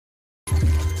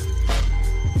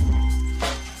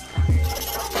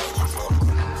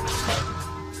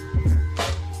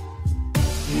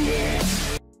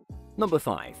Number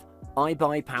 5.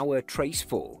 iBUYPOWER Trace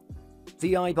 4.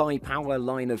 The iBUYPOWER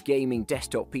line of gaming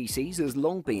desktop PCs has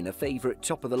long been a favourite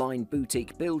top-of-the-line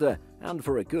boutique builder, and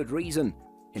for a good reason.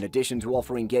 In addition to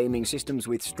offering gaming systems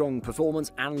with strong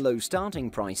performance and low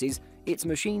starting prices, its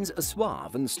machines are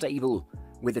suave and stable.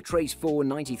 With the Trace 4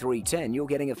 9310, you're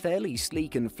getting a fairly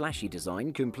sleek and flashy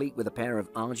design, complete with a pair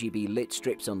of RGB lit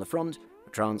strips on the front,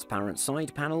 a transparent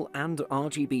side panel, and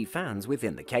RGB fans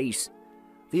within the case.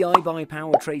 The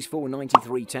iBUYPOWER Trace 4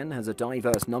 9310 has a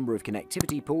diverse number of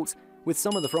connectivity ports, with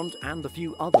some at the front and a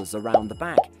few others around the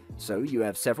back, so you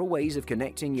have several ways of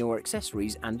connecting your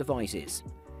accessories and devices.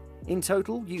 In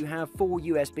total, you have 4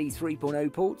 USB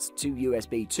 3.0 ports, 2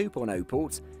 USB 2.0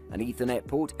 ports, an Ethernet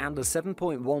port, and a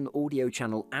 7.1 audio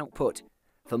channel output.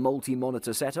 For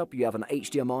multi-monitor setup, you have an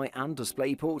HDMI and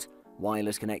DisplayPort.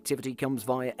 Wireless connectivity comes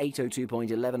via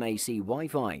 802.11 AC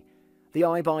Wi-Fi. The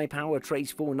iBUYPOWER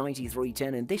Trace 4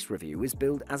 9310 in this review is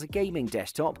billed as a gaming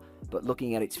desktop, but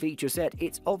looking at its feature set,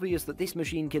 it's obvious that this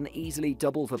machine can easily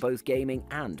double for both gaming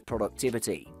and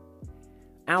productivity.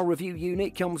 Our review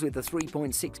unit comes with a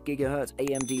 3.6 GHz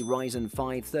AMD Ryzen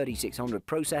 5 3600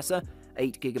 processor,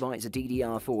 8GB of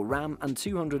DDR4 RAM and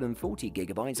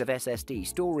 240GB of SSD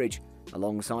storage,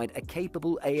 alongside a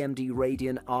capable AMD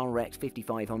Radeon RX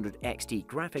 5500 XT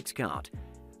graphics card.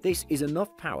 This is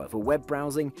enough power for web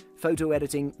browsing, photo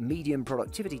editing, medium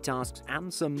productivity tasks,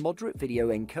 and some moderate video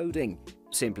encoding.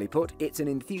 Simply put, it's an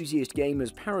enthusiast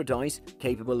gamer's paradise,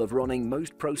 capable of running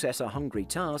most processor-hungry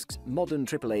tasks, modern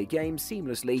AAA games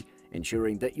seamlessly,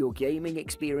 ensuring that your gaming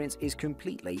experience is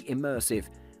completely immersive.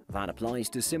 That applies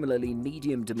to similarly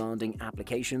medium-demanding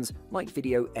applications like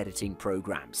video editing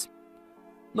programs.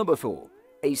 Number 4.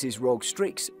 Asus ROG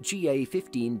Strix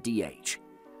GA15DH.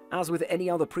 As with any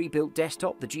other pre-built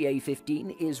desktop, the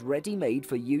GA15 is ready-made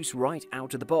for use right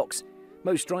out of the box.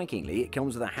 Most strikingly, it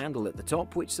comes with a handle at the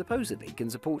top which supposedly can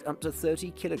support up to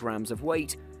 30 kilograms of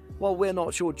weight. While we're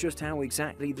not sure just how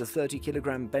exactly the 30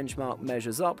 kilogram benchmark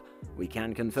measures up, we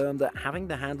can confirm that having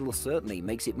the handle certainly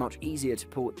makes it much easier to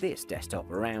port this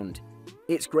desktop around.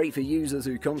 It's great for users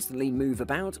who constantly move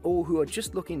about or who are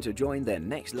just looking to join their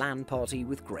next LAN party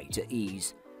with greater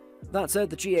ease. That said,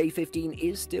 the GA15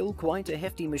 is still quite a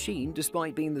hefty machine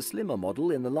despite being the slimmer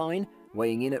model in the line,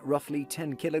 weighing in at roughly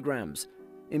 10 kilograms.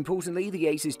 Importantly, the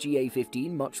Asus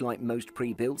GA15, much like most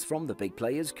pre-builts from the big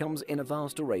players, comes in a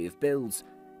vast array of builds.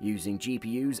 Using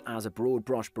GPUs as a broad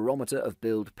brush barometer of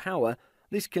build power,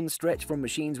 this can stretch from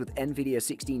machines with NVIDIA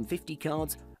 1650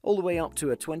 cards all the way up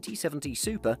to a 2070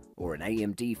 Super or an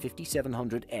AMD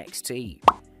 5700 XT.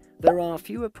 There are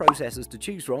fewer processors to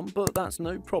choose from, but that's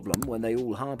no problem when they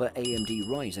all harbour AMD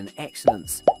Ryzen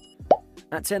excellence.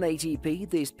 At 1080p,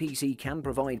 this PC can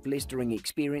provide blistering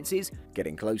experiences.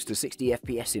 Getting close to 60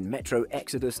 FPS in Metro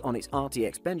Exodus on its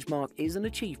RTX benchmark is an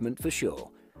achievement for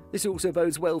sure. This also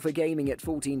bodes well for gaming at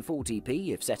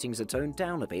 1440p if settings are toned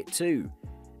down a bit too.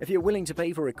 If you're willing to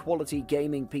pay for a quality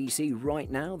gaming PC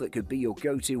right now that could be your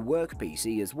go-to work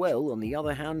PC as well, on the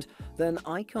other hand, then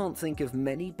I can't think of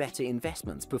many better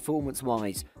investments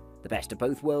performance-wise. The best of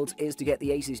both worlds is to get the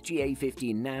Asus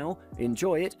GA15 now,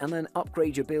 enjoy it, and then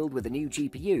upgrade your build with a new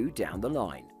GPU down the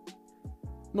line.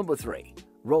 Number 3.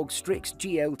 ROG Strix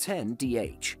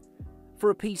GL10DH. For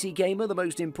a PC gamer, the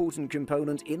most important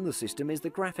component in the system is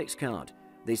the graphics card.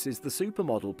 This is the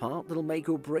supermodel part that'll make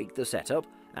or break the setup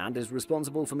and is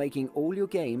responsible for making all your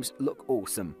games look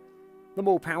awesome. The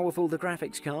more powerful the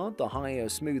graphics card, the higher,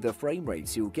 smoother frame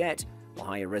rates you'll get, the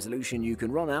higher resolution you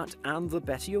can run at, and the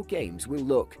better your games will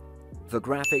look. For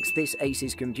graphics, this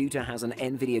Asus computer has an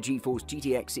NVIDIA GeForce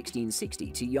GTX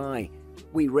 1660 Ti.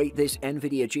 We rate this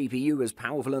NVIDIA GPU as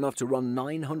powerful enough to run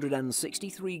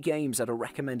 963 games at a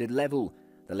recommended level.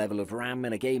 The level of RAM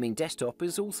in a gaming desktop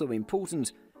is also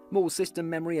important. More system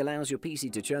memory allows your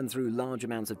PC to churn through large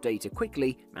amounts of data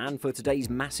quickly, and for today's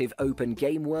massive open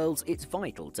game worlds, it's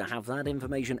vital to have that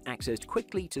information accessed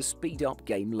quickly to speed up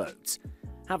game loads.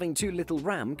 Having too little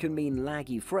RAM can mean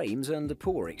laggy frames and a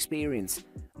poor experience.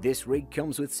 This rig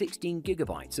comes with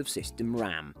 16GB of system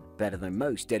RAM, better than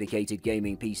most dedicated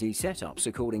gaming PC setups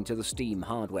according to the Steam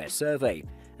Hardware Survey,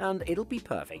 and it'll be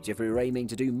perfect if you're aiming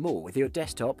to do more with your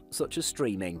desktop, such as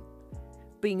streaming.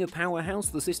 Being a powerhouse,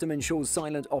 the system ensures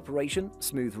silent operation,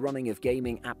 smooth running of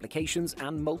gaming applications,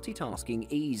 and multitasking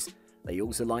ease. They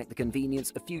also like the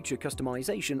convenience of future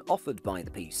customization offered by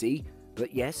the PC,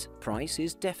 but yes, price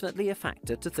is definitely a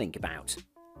factor to think about.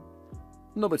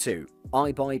 Number 2.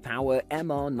 iBUYPOWER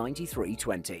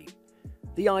MR9320.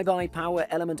 The iBUYPOWER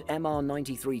Element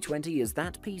MR9320 is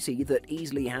that PC that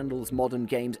easily handles modern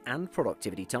games and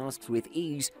productivity tasks with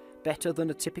ease, better than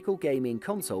a typical gaming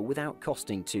console without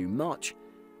costing too much.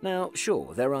 Now,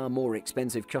 sure, there are more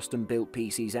expensive custom-built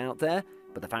PCs out there,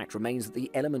 but the fact remains that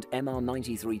the Element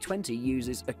MR9320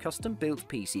 uses a custom-built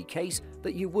PC case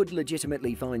that you would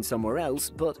legitimately find somewhere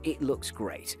else, but it looks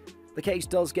great. The case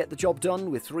does get the job done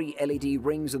with 3 LED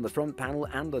rings in the front panel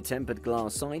and a tempered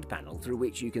glass side panel through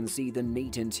which you can see the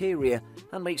neat interior,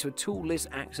 and makes for tool-less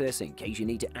access in case you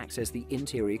need to access the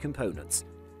interior components.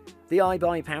 The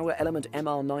iBUYPOWER Element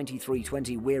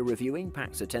MR9320 we're reviewing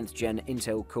packs a 10th Gen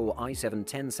Intel Core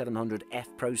i7-10700F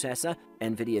processor,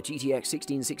 NVIDIA GTX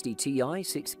 1660 Ti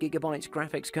 6GB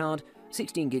graphics card,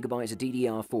 16GB of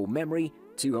DDR4 memory,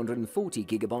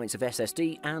 240GB of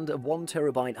SSD, and a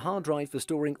 1TB hard drive for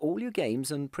storing all your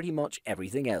games and pretty much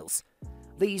everything else.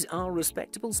 These are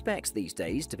respectable specs these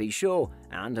days, to be sure,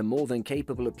 and are more than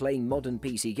capable of playing modern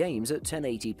PC games at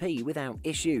 1080p without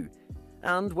issue.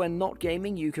 And when not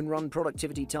gaming, you can run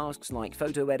productivity tasks like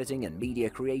photo editing and media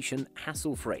creation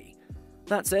hassle-free.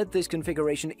 That said, this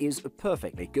configuration is a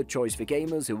perfectly good choice for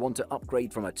gamers who want to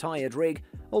upgrade from a tired rig,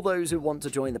 or those who want to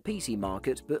join the PC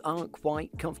market but aren't quite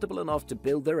comfortable enough to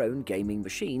build their own gaming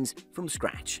machines from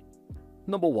scratch.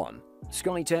 Number 1.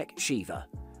 Skytech Shiva.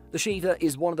 The Shiva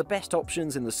is one of the best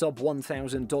options in the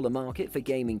sub-$1,000 market for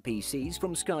gaming PCs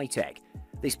from Skytech.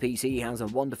 This PC has a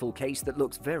wonderful case that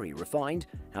looks very refined,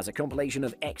 has a compilation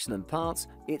of excellent parts,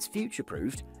 it's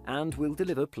future-proofed, and will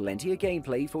deliver plenty of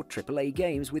gameplay for AAA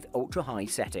games with ultra-high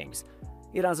settings.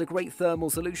 It has a great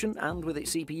thermal solution, and with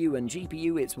its CPU and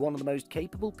GPU it's one of the most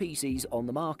capable PCs on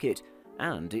the market,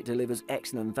 and it delivers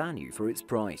excellent value for its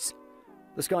price.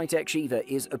 The Skytech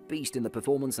Shiva is a beast in the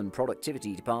performance and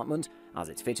productivity department, as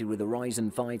it's fitted with a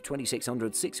Ryzen 5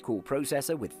 2600 6-core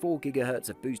processor with 4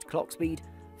 GHz of boost clock speed,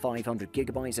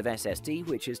 500GB of SSD,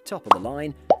 which is top of the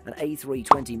line, an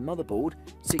A320 motherboard,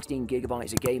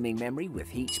 16GB of gaming memory with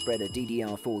heat spreader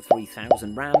DDR4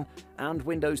 3000 RAM, and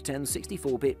Windows 10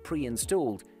 64-bit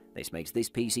pre-installed. This makes this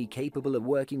PC capable of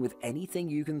working with anything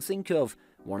you can think of,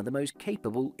 one of the most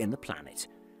capable in the planet.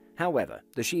 However,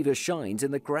 the Shiva shines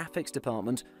in the graphics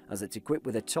department as it's equipped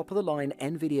with a top-of-the-line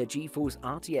NVIDIA GeForce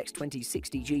RTX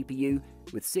 2060 GPU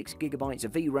with 6GB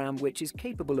of VRAM, which is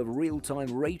capable of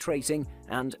real-time ray tracing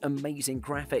and amazing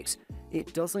graphics.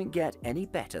 It doesn't get any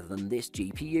better than this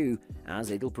GPU, as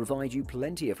it'll provide you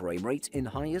plenty of frame rates in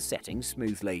higher settings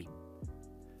smoothly.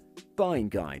 Buying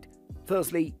guide.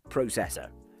 Firstly, processor.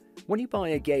 When you buy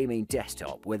a gaming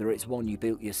desktop, whether it's one you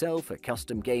built yourself, a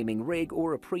custom gaming rig,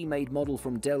 or a pre-made model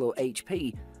from Dell or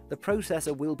HP, the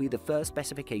processor will be the first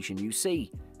specification you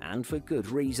see, and for good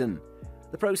reason.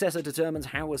 The processor determines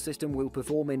how a system will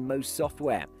perform in most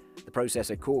software. The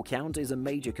processor core count is a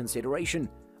major consideration.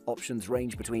 Options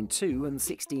range between 2 and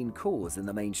 16 cores in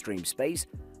the mainstream space.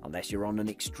 Unless you're on an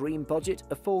extreme budget,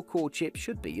 a 4-core chip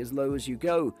should be as low as you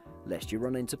go, lest you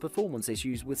run into performance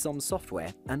issues with some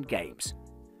software and games.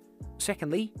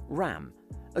 Secondly, RAM.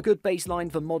 A good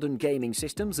baseline for modern gaming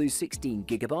systems is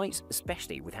 16GB,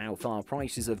 especially with how far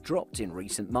prices have dropped in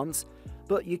recent months,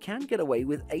 but you can get away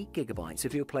with 8GB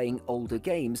if you're playing older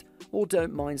games or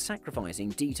don't mind sacrificing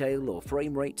detail or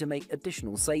frame rate to make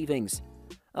additional savings.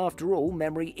 After all,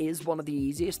 memory is one of the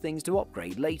easiest things to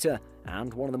upgrade later,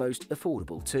 and one of the most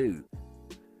affordable too.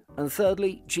 And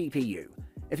thirdly, GPU.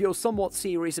 If you're somewhat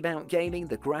serious about gaming,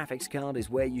 the graphics card is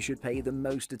where you should pay the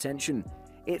most attention.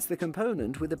 It's the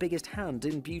component with the biggest hand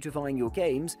in beautifying your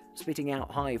games, spitting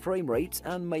out high frame rates,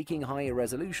 and making higher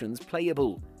resolutions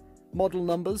playable. Model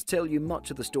numbers tell you much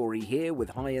of the story here, with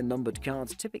higher numbered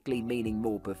cards typically meaning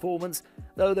more performance,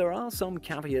 though there are some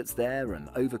caveats there, and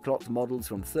overclocked models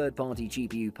from third-party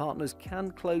GPU partners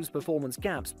can close performance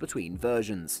gaps between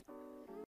versions.